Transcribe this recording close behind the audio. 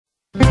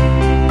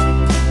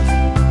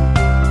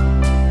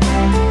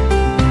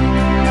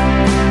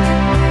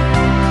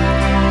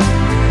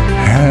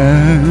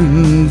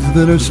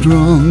a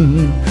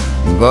strong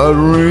but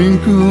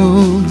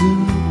wrinkled,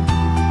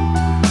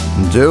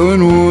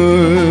 doing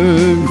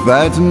work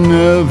that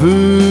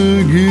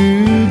never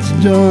gets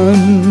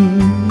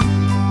done.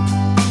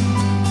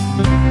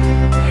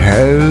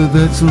 Hair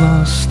that's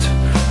lost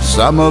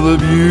some of the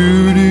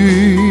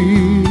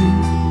beauty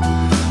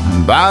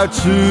by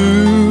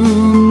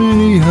too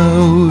many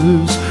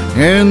hours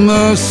in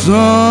the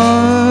sun.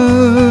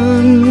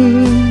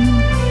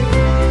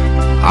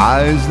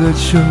 Eyes that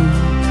show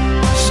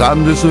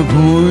some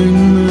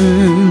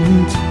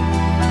disappointment,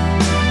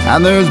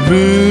 and there's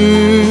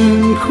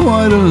been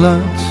quite a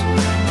lot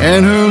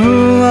in her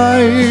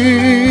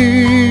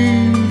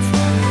life.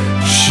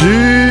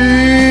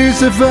 She's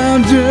the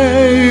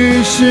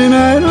foundation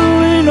I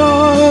lean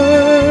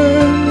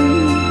on.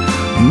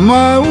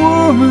 My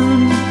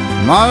woman,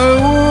 my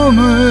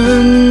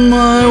woman,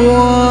 my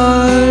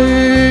wife.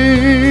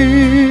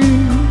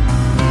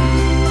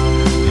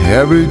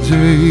 Every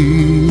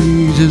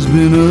day has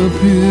been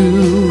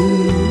uphill.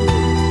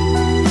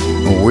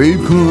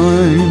 We've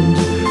climbed,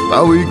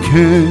 but we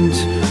can't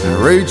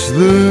reach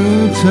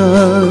the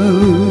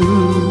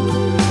top.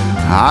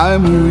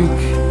 I'm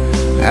weak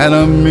and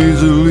I'm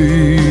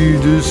easily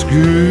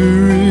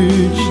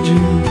discouraged.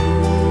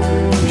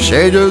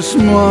 She just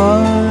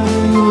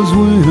smiles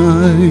when I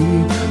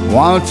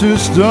want to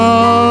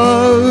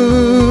start.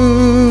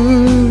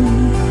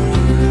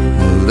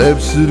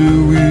 Lips that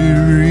are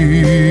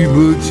weary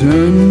but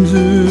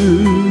tender,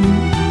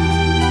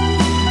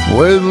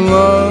 with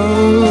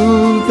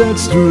love that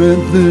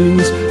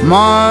strengthens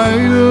my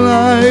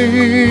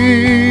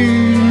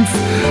life.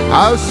 A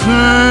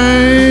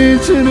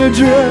saint in a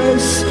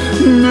dress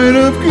made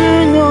of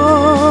gingham.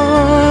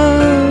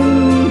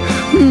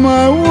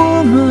 My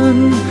woman,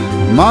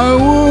 my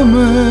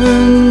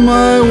woman,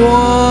 my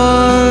wife.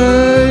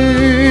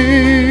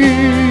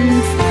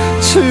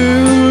 Two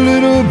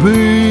little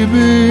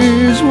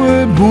babies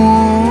were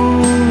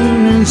born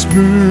in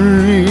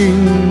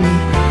spring,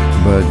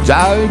 but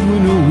died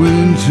when the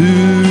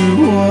winter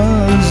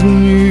was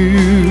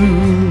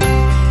new.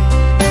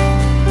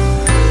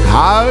 I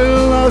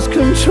lost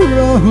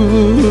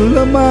control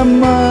of my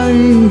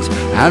mind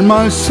and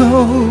my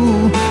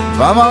soul,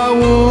 but my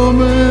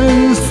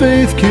woman's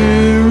faith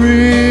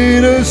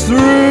carried us through.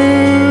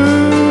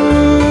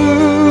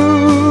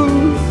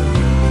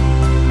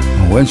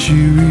 When she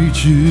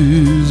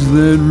reaches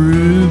that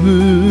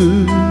river,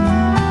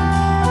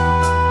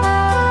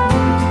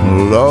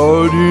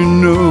 Lord, you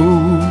know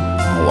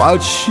what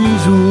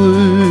she's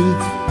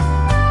worth.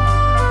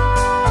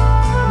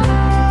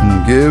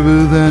 Give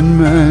her that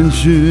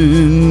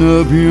mansion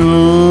up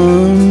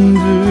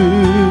yonder,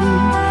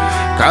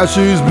 'cause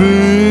she's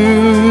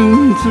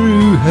been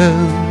through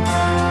hell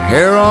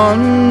here on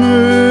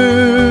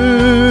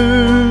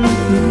earth.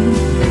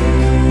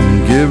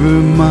 Give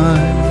her my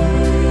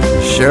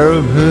share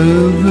of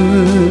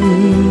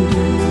heaven,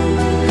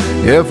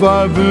 if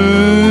I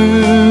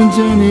burnt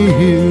any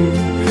here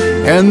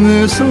in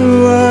this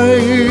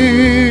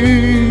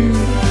life.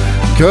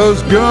 'Cause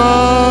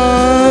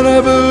God, I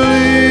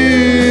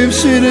believe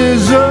she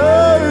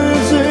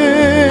deserves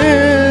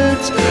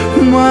it.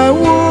 My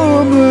woman,